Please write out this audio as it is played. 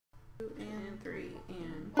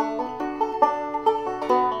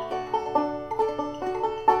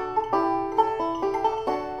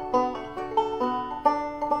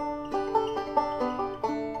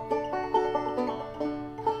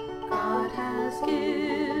has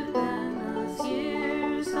given us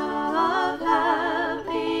years of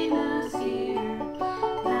happiness here.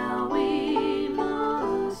 Now we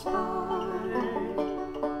must part.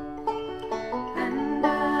 And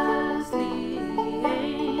as the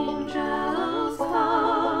angels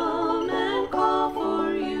come and call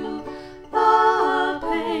for you, the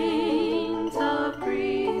pains of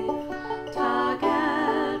grief tug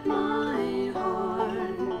at my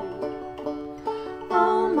heart.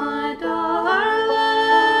 Oh, my darling,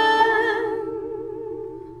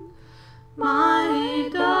 my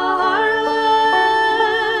darling,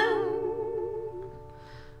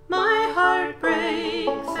 my heart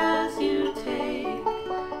breaks as you take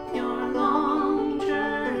your long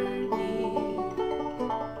journey.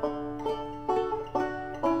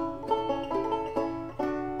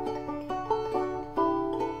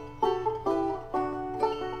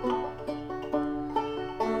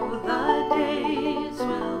 Oh, the days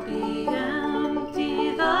will be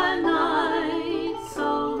empty, the nights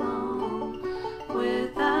so long,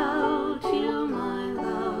 without you, my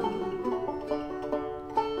love.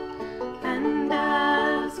 And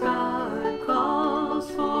as God calls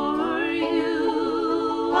for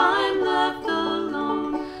you, I'm left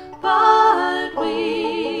alone, but we